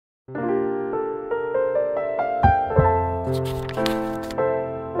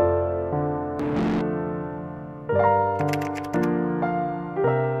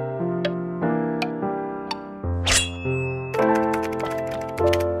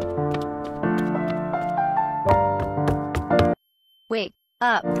Wake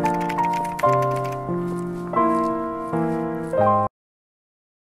up.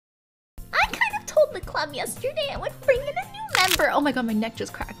 I kind of told the club yesterday I would bring in a new member. Oh my god, my neck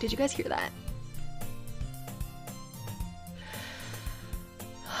just cracked. Did you guys hear that?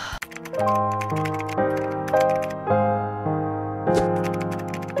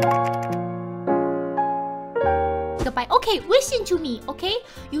 Goodbye. Okay, listen to me, okay?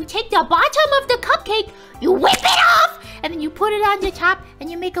 You take the bottom of the cupcake, you whip it off, and then you put it on the top, and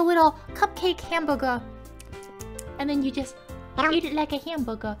you make a little cupcake hamburger. And then you just eat it like a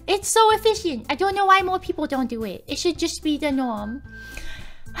hamburger. It's so efficient. I don't know why more people don't do it. It should just be the norm.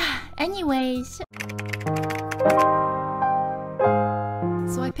 Anyways.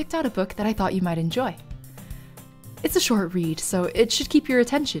 So I picked out a book that I thought you might enjoy. It's a short read, so it should keep your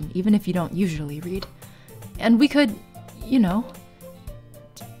attention, even if you don't usually read. And we could, you know,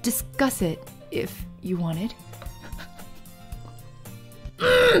 discuss it if you wanted.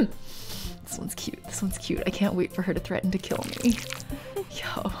 This one's cute. This one's cute. I can't wait for her to threaten to kill me.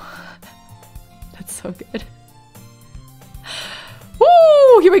 Yo. That's so good.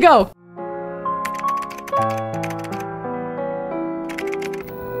 Woo! Here we go!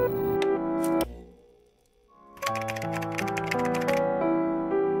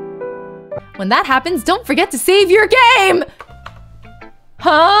 When that happens, don't forget to save your game!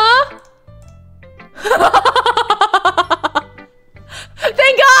 Huh?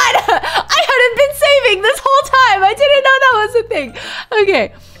 Thank God! I hadn't been saving this whole time! I didn't know that was a thing.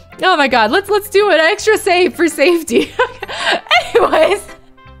 Okay. Oh my god, let's do an extra save for safety. Anyways.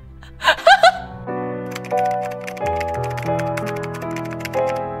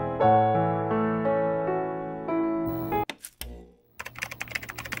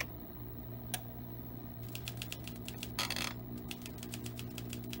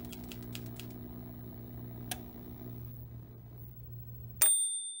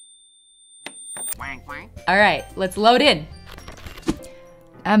 All right, let's load in.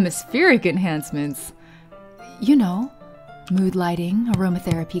 Atmospheric enhancements. You know, mood lighting,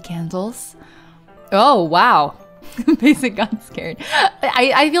 aromatherapy candles. Oh, wow. Basic got scared.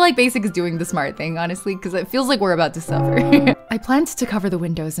 I feel like Basic is doing the smart thing, honestly, because it feels like we're about to suffer. I planned to cover the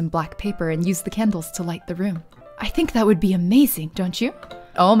windows in black paper and use the candles to light the room. I think that would be amazing, don't you?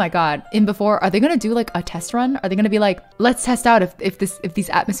 Oh my god. In Before, are they gonna do like a test run? Are they gonna be like, let's test out if these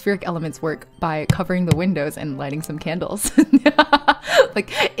atmospheric elements work by covering the windows and lighting some candles?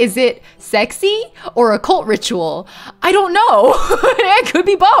 Like, is it sexy or a cult ritual? I don't know. It could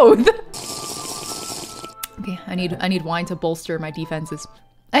be both. Okay, I need wine to bolster my defenses.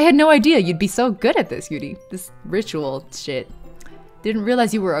 I had no idea you'd be so good at this, Yuri. This ritual shit. Didn't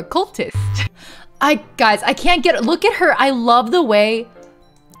realize you were a cultist. Guys, I can't get, look at her. I love the way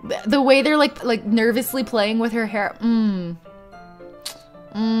they're like nervously playing with her hair.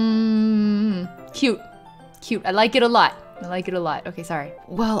 Cute. Cute. I like it a lot. I like it a lot. Okay, sorry.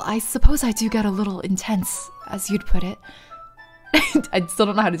 Well, I suppose I do get a little intense, as you'd put it. I still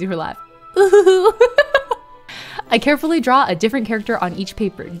don't know how to do her laugh. I carefully draw a different character on each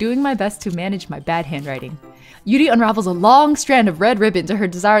paper, doing my best to manage my bad handwriting. Yuri unravels a long strand of red ribbon to her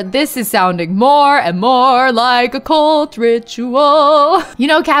desire. This is sounding more and more like a cult ritual. You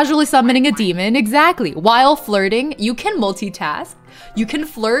know, casually summoning a demon. Exactly. While flirting, you can multitask. You can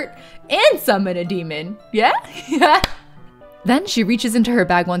flirt and summon a demon. Yeah? Yeah. Then she reaches into her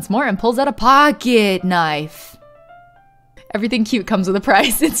bag once more and pulls out a pocket knife. Everything cute comes with a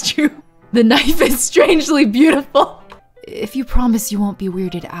price, it's true. The knife is strangely beautiful. If you promise you won't be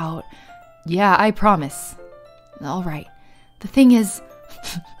weirded out. Yeah, I promise. All right. The thing is...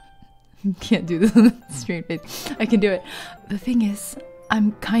 Can't do this with a straight face. I can do it. The thing is,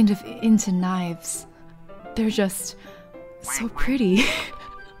 I'm kind of into knives. They're just so pretty.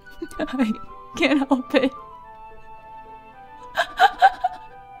 I can't help it.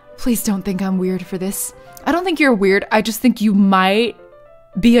 Please don't think I'm weird for this. I don't think you're weird. I just think you might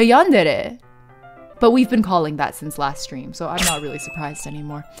be a yandere. But we've been calling that since last stream, so I'm not really surprised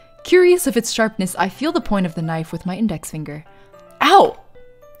anymore. Curious of its sharpness, I feel the point of the knife with my index finger. Ow!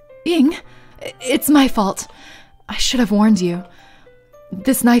 Ying, it's my fault. I should have warned you.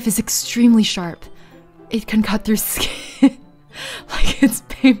 This knife is extremely sharp. It can cut through skin like it's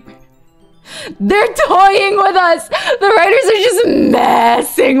paper. They're toying with us! The writers are just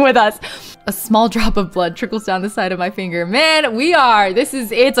messing with us. A small drop of blood trickles down the side of my finger. Man,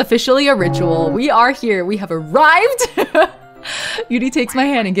 it's officially a ritual. We are here. We have arrived. Yuri takes my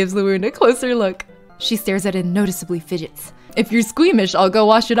hand and gives the wound a closer look. She stares at it and noticeably fidgets. If you're squeamish, I'll go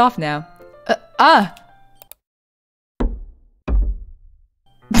wash it off now.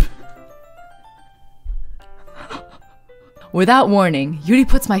 Without warning, Yuri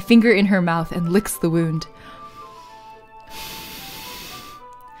puts my finger in her mouth and licks the wound.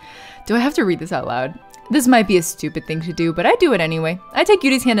 Do I have to read this out loud? This might be a stupid thing to do, but I do it anyway. I take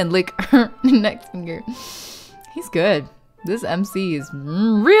Yuri's hand and lick her next finger. He's good. This MC is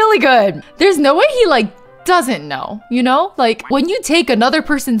really good. There's no way he doesn't know, you know? Like when you take another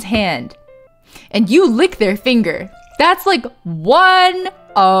person's hand and you lick their finger, that's like one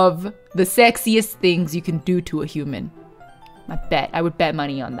of the sexiest things you can do to a human. I would bet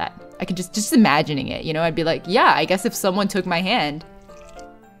money on that. I could just imagining it, you know? I'd be like, yeah, I guess if someone took my hand.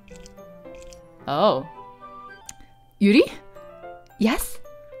 Oh. Yuri? Yes?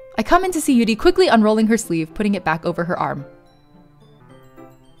 I come in to see Yuri quickly unrolling her sleeve, putting it back over her arm.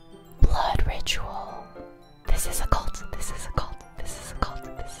 Blood ritual. This is a cult. This is a cult. This is a cult.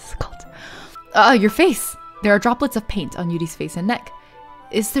 This is a cult. Your face. There are droplets of paint on Yuri's face and neck.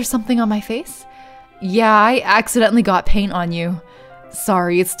 Is there something on my face? Yeah, I accidentally got paint on you.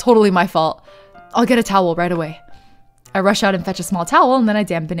 Sorry, it's totally my fault. I'll get a towel right away. I rush out and fetch a small towel and then I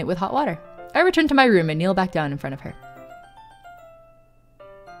dampen it with hot water. I return to my room and kneel back down in front of her.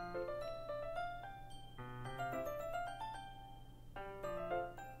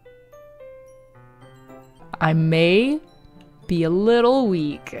 I may be a little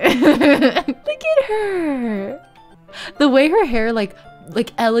weak. Look at her. The way her hair like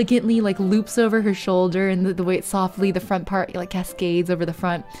elegantly loops over her shoulder, and the way it softly, the front part cascades over the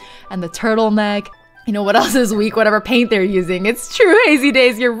front, and the turtleneck. You know what else is weak? Whatever paint they're using. It's true, Hazy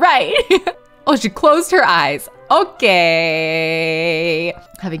Days, you're right. Oh, she closed her eyes. Okay.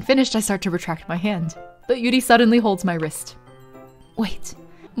 Having finished, I start to retract my hand. But Yuri suddenly holds my wrist. Wait.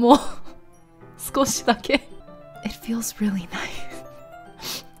 More. 少しだけ. It feels really nice.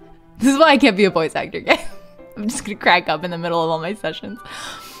 This is why I can't be a voice actor, guys. I'm just gonna crack up in the middle of all my sessions.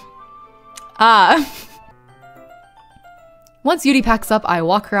 Once Yuri packs up, I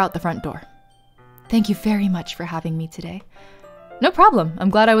walk her out the front door. Thank you very much for having me today. No problem. I'm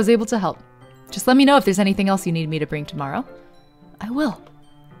glad I was able to help. Just let me know if there's anything else you need me to bring tomorrow. I will.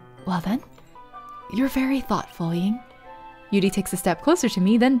 Well then, you're very thoughtful, Ying. Yuri takes a step closer to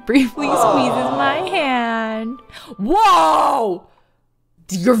me, then briefly squeezes my hand. Whoa!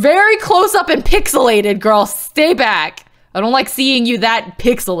 You're very close up and pixelated, girl. Stay back. I don't like seeing you that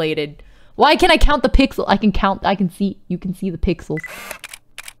pixelated. Why can't I count the pixel? You can see the pixels.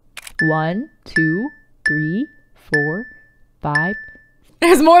 1, 2, 3, 4, 5.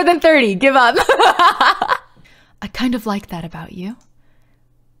 There's more than 30. Give up. I kind of like that about you.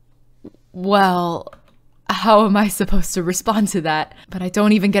 Well, how am I supposed to respond to that? But I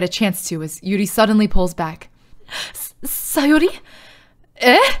don't even get a chance to as Yuri suddenly pulls back. Sayori?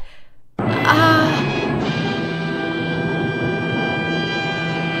 Eh?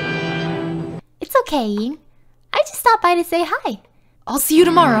 It's okay, Ying. I just stopped by to say hi. I'll see you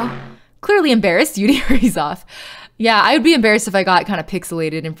tomorrow. Clearly embarrassed, Yuri hurries off. Yeah, I would be embarrassed if I got kind of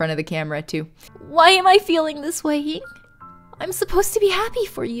pixelated in front of the camera too. Why am I feeling this way, Ying? I'm supposed to be happy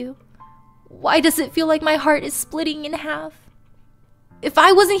for you. Why does it feel like my heart is splitting in half? If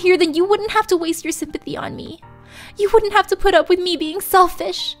I wasn't here, then you wouldn't have to waste your sympathy on me. You wouldn't have to put up with me being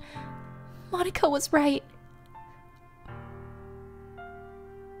selfish. Monika was right.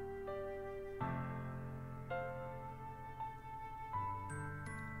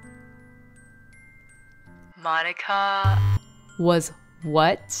 Monika was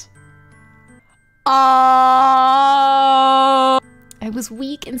what? Oh! I was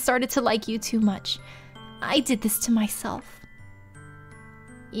weak and started to like you too much. I did this to myself.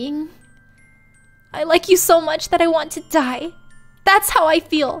 Ying, I like you so much that I want to die. That's how I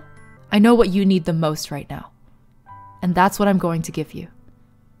feel. I know what you need the most right now. And that's what I'm going to give you.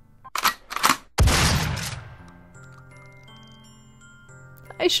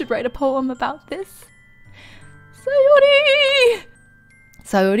 I should write a poem about this. Sayori!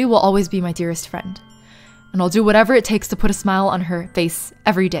 Sayori will always be my dearest friend. And I'll do whatever it takes to put a smile on her face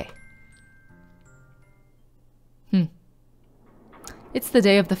every day. It's the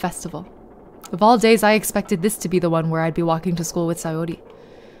day of the festival. Of all days, I expected this to be the one where I'd be walking to school with Sayori.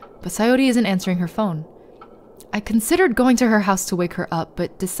 But Sayori isn't answering her phone. I considered going to her house to wake her up,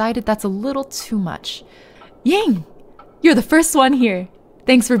 but decided that's a little too much. Ying! You're the first one here.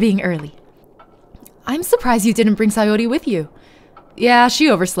 Thanks for being early. I'm surprised you didn't bring Sayori with you. Yeah, she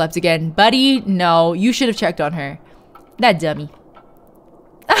overslept again. Buddy, no, you should have checked on her. That dummy.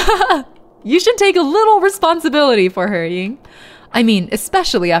 You should take a little responsibility for her, Ying. I mean,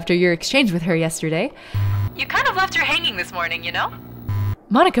 especially after your exchange with her yesterday. You kind of left her hanging this morning, you know?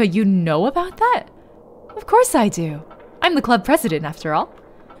 Monika, you know about that? Of course I do. I'm the club president, after all.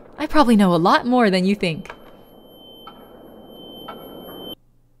 I probably know a lot more than you think.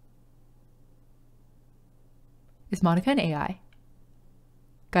 Is Monika an AI?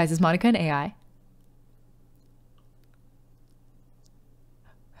 Guys, is Monika an AI?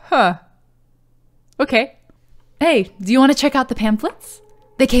 Huh. Okay. Hey, do you want to check out the pamphlets?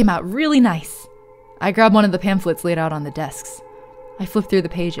 They came out really nice. I grabbed one of the pamphlets laid out on the desks. I flipped through the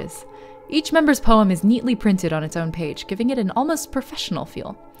pages. Each member's poem is neatly printed on its own page, giving it an almost professional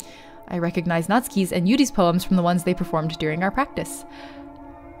feel. I recognized Natsuki's and Yuri's poems from the ones they performed during our practice.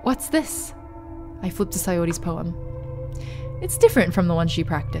 What's this? I flipped to Sayori's poem. It's different from the one she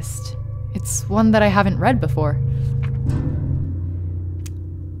practiced. It's one that I haven't read before.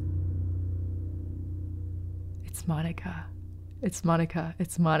 It's Monika. It's Monika.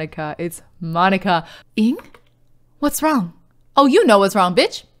 It's Monika. It's Monika. Ying? What's wrong? Oh, you know what's wrong,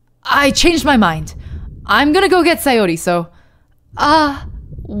 bitch. I changed my mind. I'm gonna go get Sayori, so...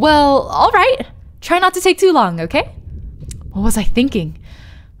 well, alright. Try not to take too long, okay? What was I thinking?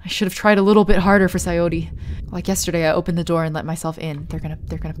 I should have tried a little bit harder for Sayori. Like yesterday, I opened the door and let myself in. They're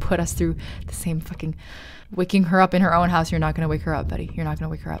gonna put us through the same fucking... Waking her up in her own house. You're not gonna wake her up, buddy. You're not gonna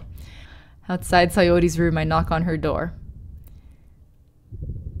wake her up. Outside Sayori's room, I knock on her door.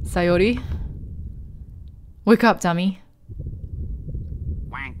 Sayori? Wake up, dummy.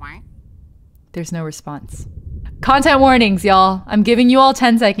 There's no response. Content warnings, y'all. I'm giving you all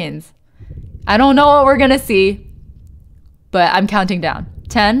 10 seconds. I don't know what we're gonna see, but I'm counting down.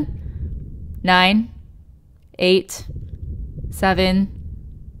 10, 9, 8, 7,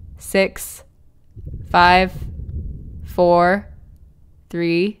 6, 5, 4,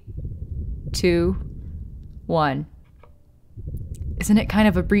 3, 2, 1. Isn't it kind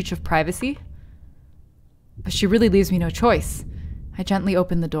of a breach of privacy? But she really leaves me no choice. I gently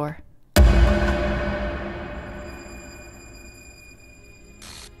open the door.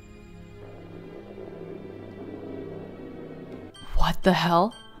 What the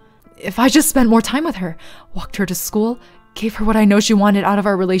hell? If I just spent more time with her, walked her to school, gave her what I know she wanted out of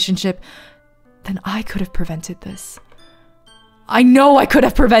our relationship, then I could have prevented this. I know I could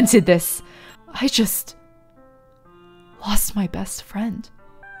have prevented this. I just lost my best friend.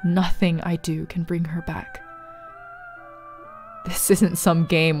 Nothing I do can bring her back. This isn't some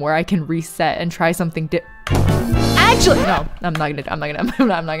game where I can reset and try something Actually, no, I'm not gonna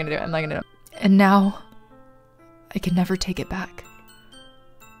do it. And now, I can never take it back.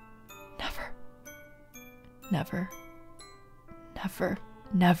 Never. Never.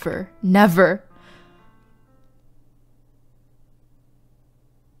 Never. Never.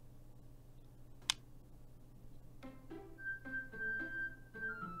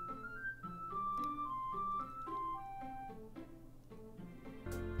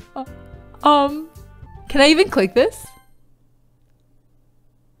 Can I even click this?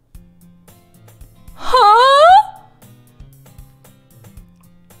 Huh?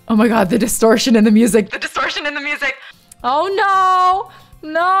 Oh my god, the distortion in the music. The distortion in the music. Oh no.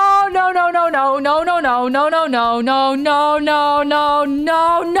 No, no, no, no, no, no, no, no, no, no, no, no, no, no, no,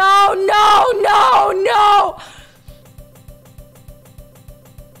 no, no, no, no, no.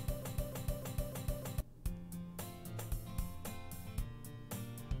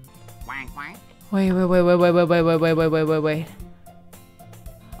 Wait.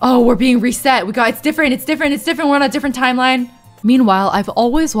 Oh, we're being reset. It's different. We're on a different timeline. Meanwhile, I've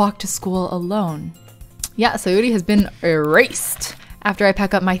always walked to school alone. Yeah, Sayori has been erased. After I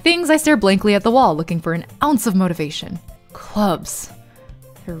pack up my things, I stare blankly at the wall, looking for an ounce of motivation. Clubs.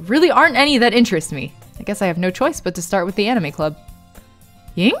 There really aren't any that interest me. I guess I have no choice but to start with the anime club.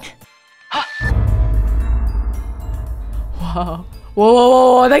 Ying? Whoa.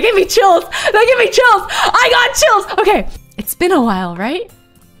 Whoa, that gave me chills! I got chills! Okay, it's been a while, right?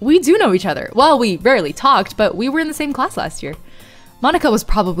 We do know each other. Well, we rarely talked, but we were in the same class last year. Monika was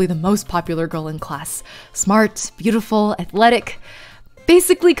probably the most popular girl in class. Smart, beautiful, athletic.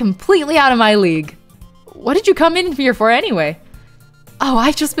 Basically completely out of my league. What did you come in here for anyway? Oh,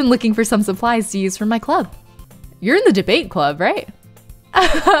 I've just been looking for some supplies to use for my club. You're in the debate club, right?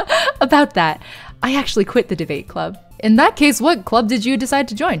 About that, I actually quit the debate club. In that case, what club did you decide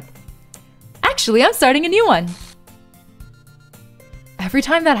to join? Actually, I'm starting a new one. Every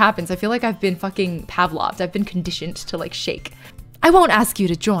time that happens, I feel like I've been fucking Pavloved. I've been conditioned to like shake. I won't ask you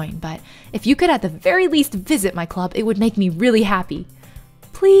to join, but if you could at the very least visit my club, it would make me really happy.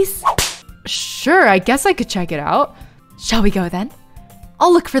 Please? Sure, I guess I could check it out. Shall we go then?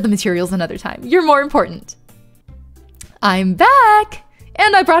 I'll look for the materials another time. You're more important. I'm back!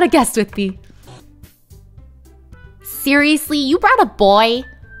 And I brought a guest with me. Seriously, you brought a boy?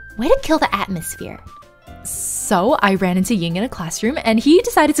 Way to kill the atmosphere. So I ran into Ying in a classroom and he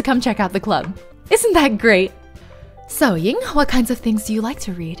decided to come check out the club. Isn't that great? So Ying, what kinds of things do you like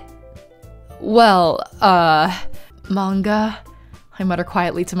to read? Well, manga. I mutter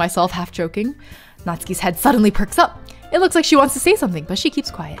quietly to myself, half joking. Natsuki's head suddenly perks up. It looks like she wants to say something, but she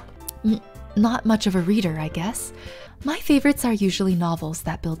keeps quiet. Not much of a reader, I guess. My favorites are usually novels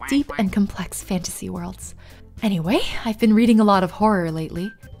that build deep and complex fantasy worlds. Anyway, I've been reading a lot of horror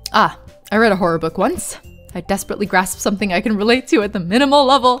lately. I read a horror book once. I desperately grasped something I can relate to at the minimal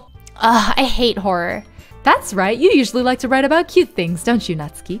level. I hate horror. That's right, you usually like to write about cute things, don't you,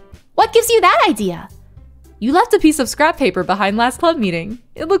 Natsuki? What gives you that idea? You left a piece of scrap paper behind last club meeting.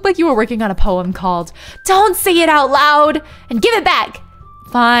 It looked like you were working on a poem called Don't Say It Out Loud and Give It Back.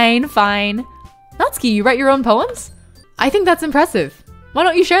 Fine, fine. Natsuki, you write your own poems? I think that's impressive. Why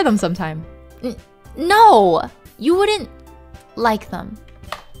don't you share them sometime? No, you wouldn't like them.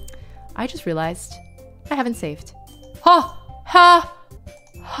 I just realized I haven't saved. Ha! Ha!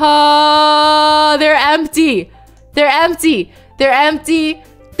 Ha! They're empty! They're empty! They're empty!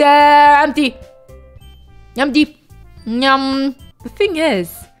 They're empty! Empty! Yum! The thing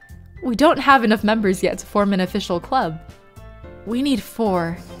is, we don't have enough members yet to form an official club. We need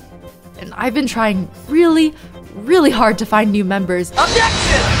 4. And I've been trying really, really hard to find new members.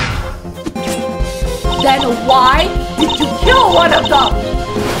 Objection! Then why did you kill one of them?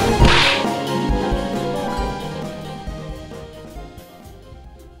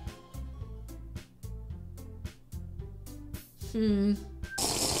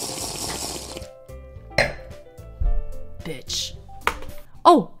 Bitch.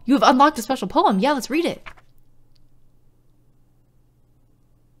 Oh, you have unlocked a special poem. Yeah, let's read it.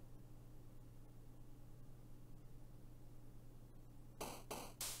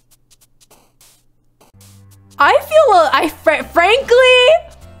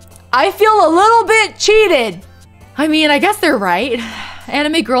 I feel a little bit cheated. I mean, I guess they're right.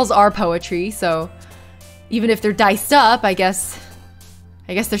 Anime girls are poetry, so even if they're diced up, I guess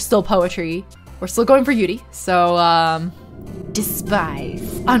they're still poetry. We're still going for Yuri, so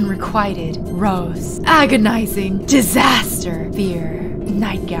despise, unrequited, rose, agonizing, disaster, fear,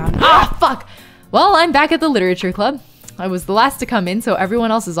 nightgown. Ah, fuck! Well, I'm back at the literature club. I was the last to come in, so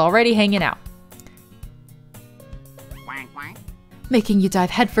everyone else is already hanging out. Making you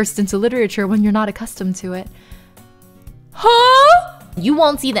dive headfirst into literature when you're not accustomed to it. Huh? You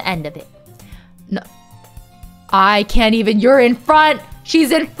won't see the end of it. No. I can't even. You're in front.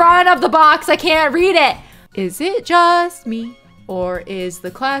 She's in front of the box. I can't read it. Is it just me? Or is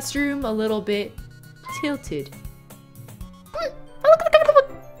the classroom a little bit tilted?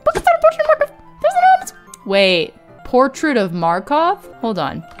 Wait, portrait of Markov? Hold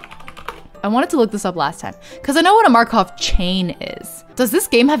on. I wanted to look this up last time, because I know what a Markov chain is. Does this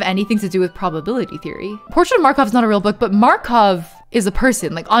game have anything to do with probability theory? Portrait of Markov is not a real book, but Markov is a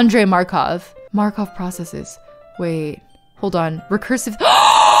person, like Andrei Markov. Markov processes. Wait, hold on. Recursive.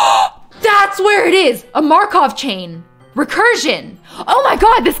 That's where it is! A Markov chain. Recursion. Oh my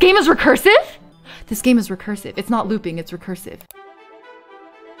god, this game is recursive? This game is recursive. It's not looping, it's recursive.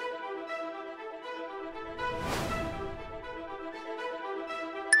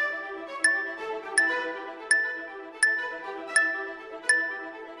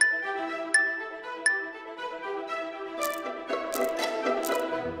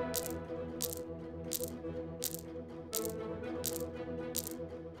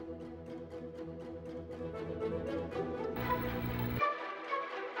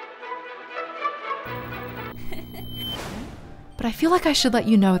 But I feel like I should let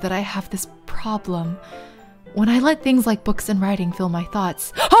you know that I have this problem. When I let things like books and writing fill my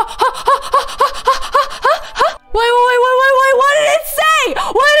thoughts. Wait, what did it say?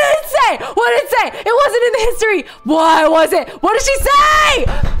 What did it say? What did it say? It wasn't in the history. What was it? What did she say?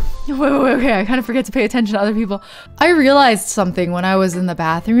 Wait, okay, I kind of forget to pay attention to other people. I realized something when I was in the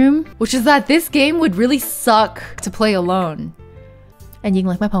bathroom, which is that this game would really suck to play alone. And Ying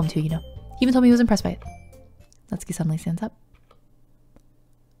liked my poem too, you know. He even told me he was impressed by it. Natsuki suddenly stands up.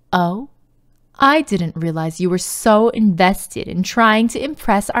 Oh, I didn't realize you were so invested in trying to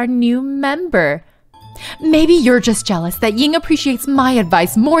impress our new member. Maybe you're just jealous that Ying appreciates my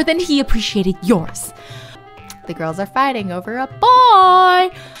advice more than he appreciated yours. The girls are fighting over a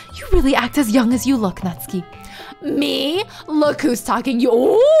boy. You really act as young as you look, Natsuki. Me? Look who's talking. You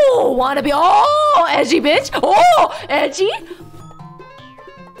oh, wanna be oh edgy bitch? Oh, edgy?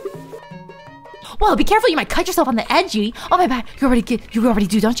 Well, be careful, you might cut yourself on the edge, Yuri. Oh my bad. You already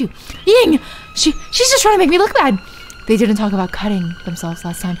do, don't you? Ying! She's just trying to make me look bad. They didn't talk about cutting themselves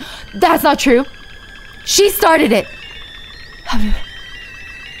last time. That's not true. She started it.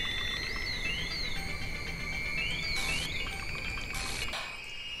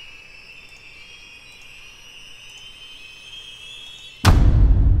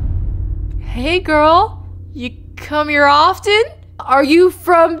 Hey girl, you come here often? Are you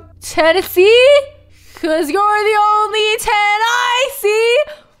from Tennessee? Cause you're the only 10 I see.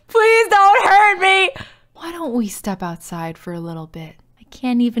 Please don't hurt me. Why don't we step outside for a little bit? I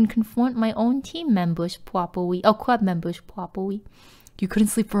can't even confront my own team members, properly. Oh, club members, properly. You couldn't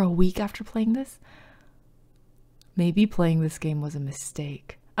sleep for a week after playing this? Maybe playing this game was a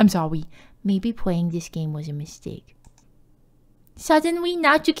mistake. I'm sorry. Maybe playing this game was a mistake. Suddenly,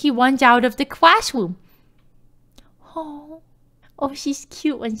 Natsuki runs out of the classroom. Oh, she's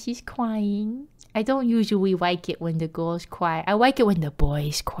cute when she's crying. I don't usually like it when the girls cry. I like it when the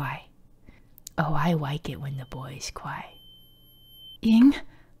boys cry. Oh, I like it when the boys cry. Ying,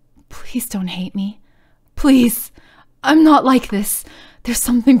 please don't hate me. Please, I'm not like this. There's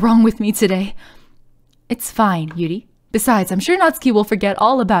something wrong with me today. It's fine, Yuri. Besides, I'm sure Natsuki will forget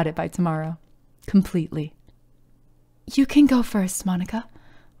all about it by tomorrow. Completely. You can go first, Monika.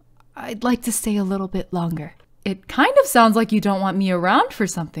 I'd like to stay a little bit longer. It kind of sounds like you don't want me around for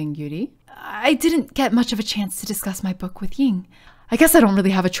something, Yuri. I didn't get much of a chance to discuss my book with Ying. I guess I don't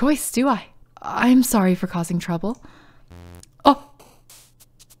really have a choice, do I? I'm sorry for causing trouble. Oh.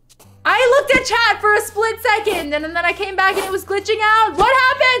 I looked at chat for a split second, and then I came back and it was glitching out. What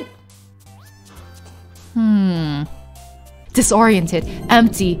happened? Disoriented,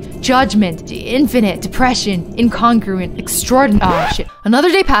 empty, judgment, infinite, depression, incongruent, extraordinary. Oh shit. Another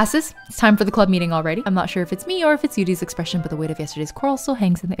day passes. It's time for the club meeting already. I'm not sure if it's me or if it's Yuri's expression, but the weight of yesterday's quarrel still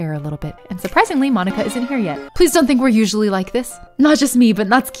hangs in the air a little bit. And surprisingly, Monika isn't here yet. Please don't think we're usually like this. Not just me, but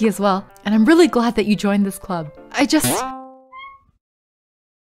Natsuki as well. And I'm really glad that you joined this club.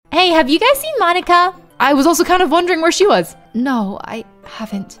 Hey, have you guys seen Monika? I was also kind of wondering where she was. No, I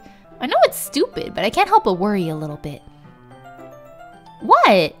haven't. I know it's stupid, but I can't help but worry a little bit.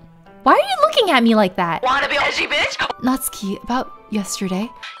 What? Why are you looking at me like that? Wanna be edgy, bitch? Natsuki, about yesterday.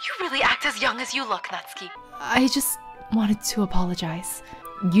 You really act as young as you look, Natsuki. I just wanted to apologize.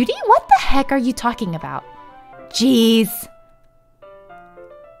 Yuri, what the heck are you talking about? Jeez.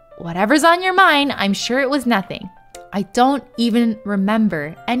 Whatever's on your mind, I'm sure it was nothing. I don't even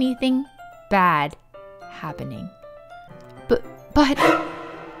remember anything bad happening. But... What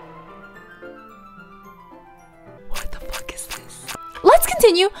the fuck is this? Let's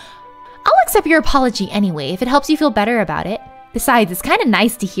continue. I'll accept your apology anyway, if it helps you feel better about it. Besides, it's kind of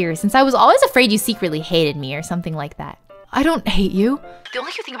nice to hear, since I was always afraid you secretly hated me or something like that. I don't hate you. The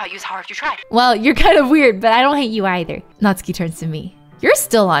only good thing about you is how hard you tried. Well, you're kind of weird, but I don't hate you either. Natsuki turns to me. You're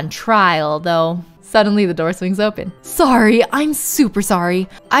still on trial, though. Suddenly, the door swings open. Sorry, I'm super sorry.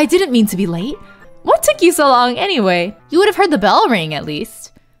 I didn't mean to be late. What took you so long anyway? You would have heard the bell ring, at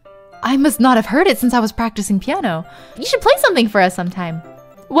least. I must not have heard it since I was practicing piano. You should play something for us sometime.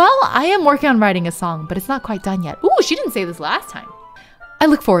 Well, I am working on writing a song, but it's not quite done yet. Ooh, she didn't say this last time. I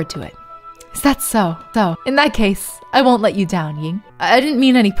look forward to it. Is that so? So, in that case, I won't let you down, Ying. I didn't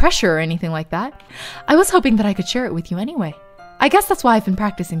mean any pressure or anything like that. I was hoping that I could share it with you anyway. I guess that's why I've been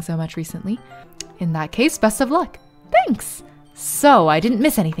practicing so much recently. In that case, best of luck. Thanks. So, I didn't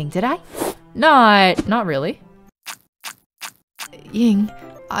miss anything, did I? Not really. Ying,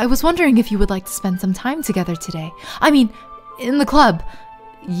 I was wondering if you would like to spend some time together today. I mean, in the club.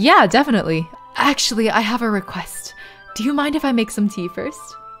 Yeah, definitely. Actually, I have a request. Do you mind if I make some tea first?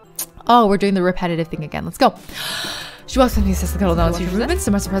 Oh, we're doing the repetitive thing again. Let's go. She walks with me, says the cuddle down to movements.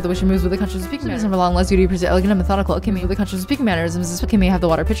 So much surprised the way she moves with the conscious speaking manners. Never long, less Yuri present elegant and methodical. Okay, me with the conscious speaking manners. Mrs. Okay, may I have the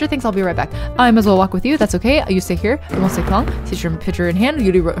water pitcher? Thanks, I'll be right back. I might as well walk with you. That's okay. You stay here. I won't stay long. Teacher pitcher in hand.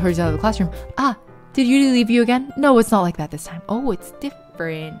 Yuri hurries out of the classroom. Ah, did Yuri leave you again? No, it's not like that this time. Oh, it's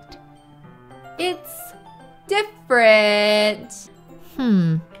different. It's different.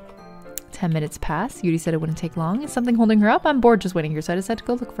 10 minutes pass. Yuri said it wouldn't take long. Is something holding her up? I'm bored just waiting here, so I decided to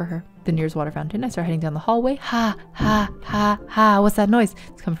go look for her. The nearest water fountain. I start heading down the hallway. Ha, ha, ha, ha. What's that noise?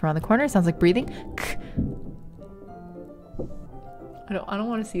 It's coming from around the corner. It sounds like breathing. I don't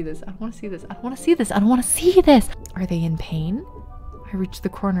want to see this. I don't want to see this. I don't want to see this. I don't want to see this. Are they in pain? I reach the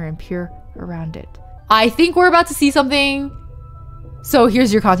corner and peer around it. I think we're about to see something. So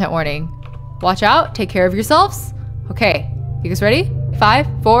here's your content warning. Watch out. Take care of yourselves. Okay. You guys ready? 5,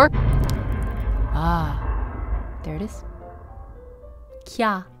 4. Ah. There it is.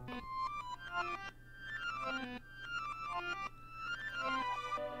 Kya.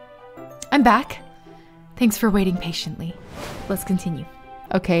 I'm back. Thanks for waiting patiently. Let's continue.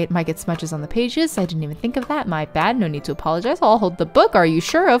 Okay, it might get smudges on the pages. I didn't even think of that. My bad. No need to apologize. I'll hold the book. Are you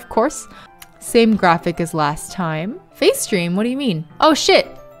sure? Of course. Same graphic as last time. Face stream? What do you mean? Oh shit!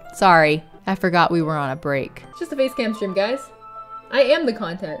 Sorry. I forgot we were on a break. It's just a face cam stream, guys. I am the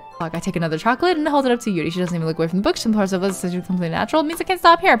content. I take another chocolate and hold it up to Yuri. She doesn't even look away from the book. Some parts of us is completely natural. It means I can't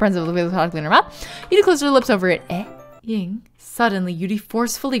stop here. Parents of the chocolate in her mouth. Yuri closes her lips over it. Ying. Suddenly, Yuri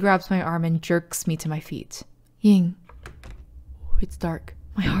forcefully grabs my arm and jerks me to my feet. Ying. It's dark.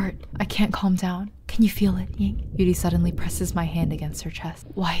 My heart. I can't calm down. Can you feel it, Ying? Yuri suddenly presses my hand against her chest.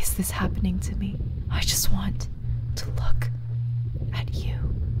 Why is this happening to me? I just want to look at you.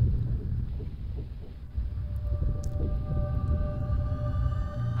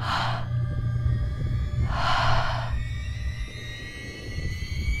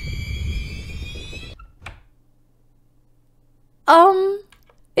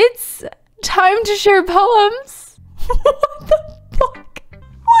 It's time to share poems. What the fuck?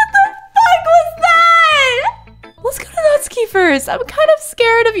 What the fuck was that? Let's go to Natsuki first. I'm kind of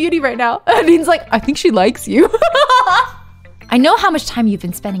scared of Yuri right now. Dean's like, I think she likes you. I know how much time you've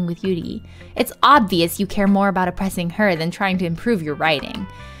been spending with Yuri. It's obvious you care more about oppressing her than trying to improve your writing.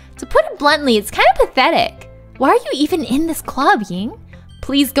 To put it bluntly, it's kind of pathetic. Why are you even in this club, Ying?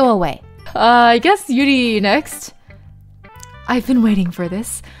 Please go away. I guess Yuri next. I've been waiting for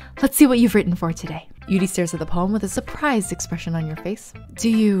this. Let's see what you've written for today. Yuri stares at the poem with a surprised expression on your face. Do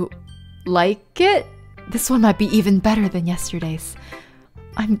you like it? This one might be even better than yesterday's.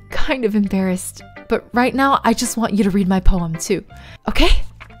 I'm kind of embarrassed, but right now I just want you to read my poem too. Okay?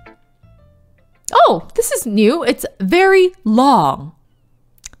 Oh, this is new. It's very long.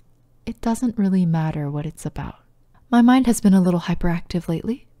 It doesn't really matter what it's about. My mind has been a little hyperactive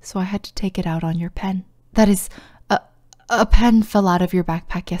lately, so I had to take it out on your pen. That is, a pen fell out of your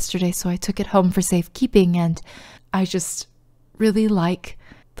backpack yesterday, so I took it home for safekeeping, and I just really like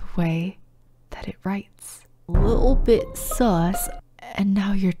the way that it writes. A little bit sus, and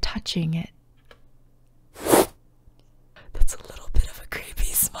now you're touching it. That's a little bit of a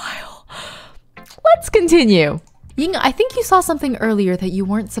creepy smile. Let's continue. Ying, I think you saw something earlier that you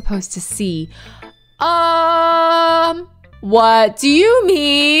weren't supposed to see. What do you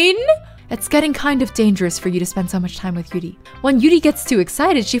mean? It's getting kind of dangerous for you to spend so much time with Yuri. When Yuri gets too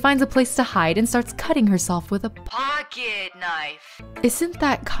excited, she finds a place to hide and starts cutting herself with a pocket knife. Isn't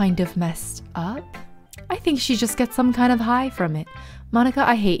that kind of messed up? I think she just gets some kind of high from it. Monika,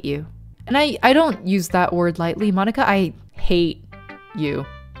 I hate you. And I don't use that word lightly. Monika, I hate you.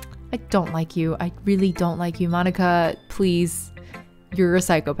 I don't like you. I really don't like you. Monika, please. You're a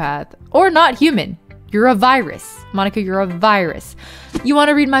psychopath. Or not human. You're a virus. Monika, you're a virus. You want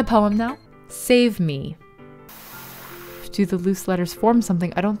to read my poem now? Save me. Do the loose letters form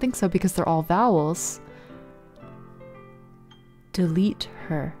something? I don't think so because they're all vowels. Delete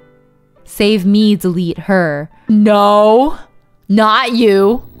her. Save me, delete her. No, not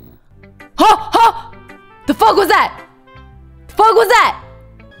you. Ha! Ha! The fuck was that? The fuck was that?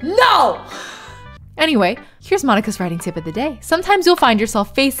 No! Anyway, here's Monika's writing tip of the day. Sometimes you'll find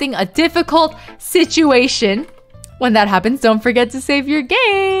yourself facing a difficult situation. When that happens, don't forget to save your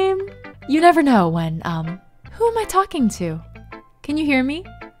game. You never know when, who am I talking to? Can you hear me?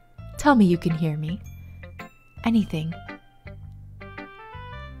 Tell me you can hear me. Anything.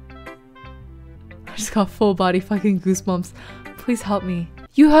 I just got full body fucking goosebumps. Please help me.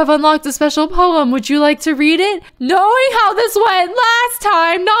 You have unlocked a special poem. Would you like to read it? Knowing how this went last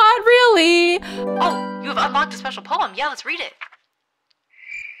time, not really. Oh, you have unlocked a special poem. Yeah, let's read it.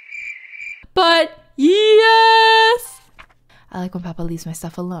 But yes. I like when Papa leaves my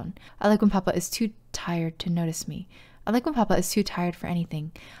stuff alone. I like when Papa is too tired to notice me. I like when Papa is too tired for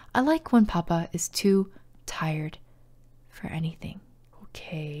anything. I like when Papa is too tired for anything.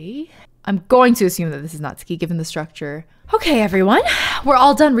 Okay. I'm going to assume that this is Natsuki given the structure. Okay, everyone. We're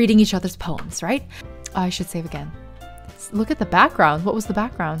all done reading each other's poems, right? I should save again. Look at the background. What was the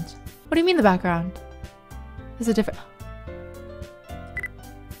background? What do you mean the background? Is it different?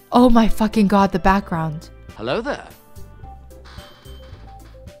 Oh my fucking god, the background. Hello there.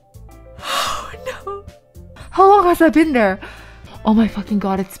 Oh no. How long has I been there? Oh my fucking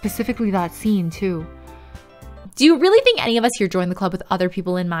god, it's specifically that scene too. Do you really think any of us here joined the club with other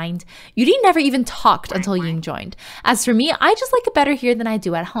people in mind? Yuri never even talked until Ying joined. As for me, I just like it better here than I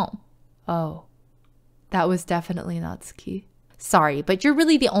do at home. Oh, that was definitely Natsuki. Sorry, but you're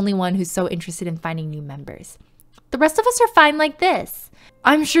really the only one who's so interested in finding new members. The rest of us are fine like this.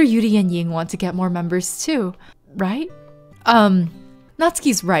 I'm sure Yuri and Ying want to get more members too. right?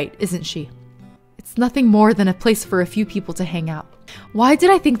 Natsuki's right, isn't she? It's nothing more than a place for a few people to hang out. Why did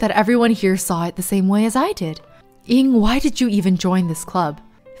I think that everyone here saw it the same way as I did? Ying, why did you even join this club?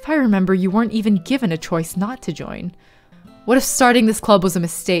 If I remember, you weren't even given a choice not to join. What if starting this club was a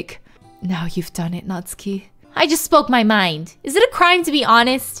mistake? Now you've done it, Natsuki. I just spoke my mind. Is it a crime to be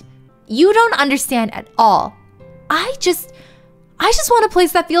honest? You don't understand at all. I just want a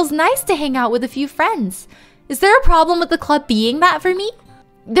place that feels nice to hang out with a few friends. Is there a problem with the club being that for me?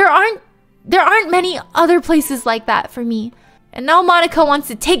 There aren't many other places like that for me. And now Monika wants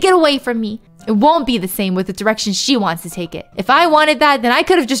to take it away from me. It won't be the same with the direction she wants to take it. If I wanted that, then I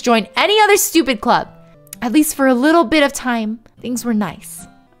could have just joined any other stupid club. At least for a little bit of time, things were nice.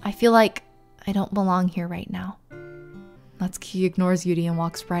 I feel like I don't belong here right now. Natsuki ignores Yuri and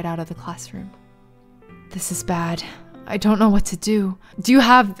walks right out of the classroom. This is bad. I don't know what to do. Do you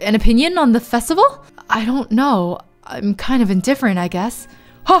have an opinion on the festival? I don't know. I'm kind of indifferent, I guess.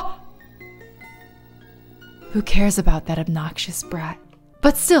 Huh! Who cares about that obnoxious brat?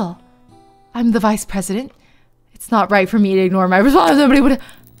 But still, I'm the vice president. It's not right for me to ignore my responsibility.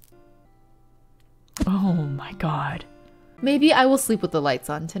 Oh my god. Maybe I will sleep with the lights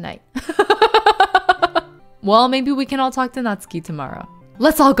on tonight. Well, maybe we can all talk to Natsuki tomorrow.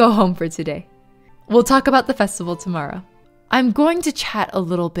 Let's all go home for today. We'll talk about the festival tomorrow. I'm going to chat a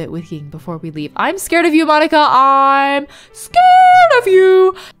little bit with Ying before we leave. I'm scared of you, Monika. I'm scared of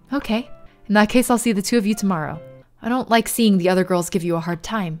you. Okay. In that case, I'll see the two of you tomorrow. I don't like seeing the other girls give you a hard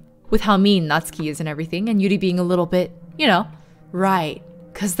time with how mean Natsuki is and everything, and Yuri being a little bit, you know, right.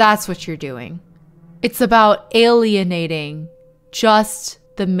 Because that's what you're doing. It's about alienating just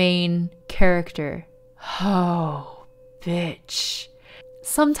the main character. Oh, bitch.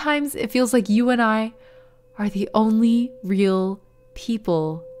 Sometimes it feels like you and I are the only real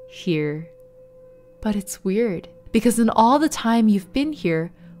people here. But it's weird, because in all the time you've been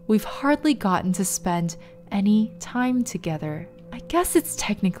here, we've hardly gotten to spend any time together. I guess it's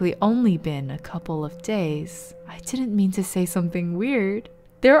technically only been a couple of days. I didn't mean to say something weird.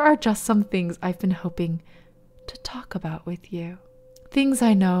 There are just some things I've been hoping to talk about with you. Things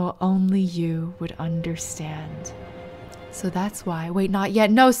I know only you would understand. So that's why. Wait, not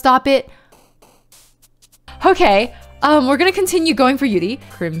yet. No, stop it. Okay, we're gonna continue going for Yuri.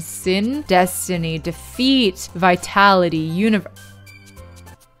 Crimson, Destiny, Defeat, Vitality, Universe.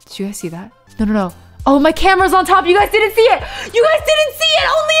 Did you guys see that? No. Oh, my camera's on top. You guys didn't see it. You guys didn't see it.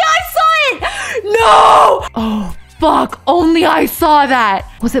 Only I saw it. No. Oh, fuck. Only I saw that.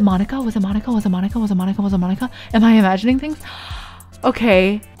 Was it Monika? Was it Monika? Was it Monika? Was it Monika? Was it Monika? Am I imagining things?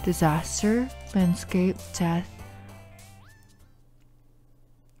 Okay. Disaster, landscape, death.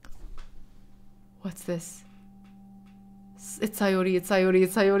 What's this? It's Sayori, it's Sayori,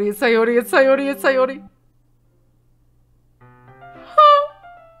 it's Sayori, it's Sayori, it's Sayori, it's Sayori.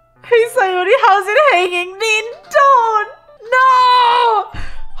 Hey Sayori, how's it hanging? Don't! No!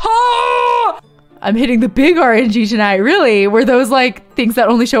 Oh! I'm hitting the big RNG tonight, really? Were those like things that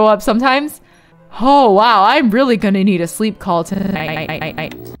only show up sometimes? Oh wow, I'm really gonna need a sleep call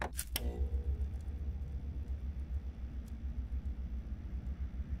tonight.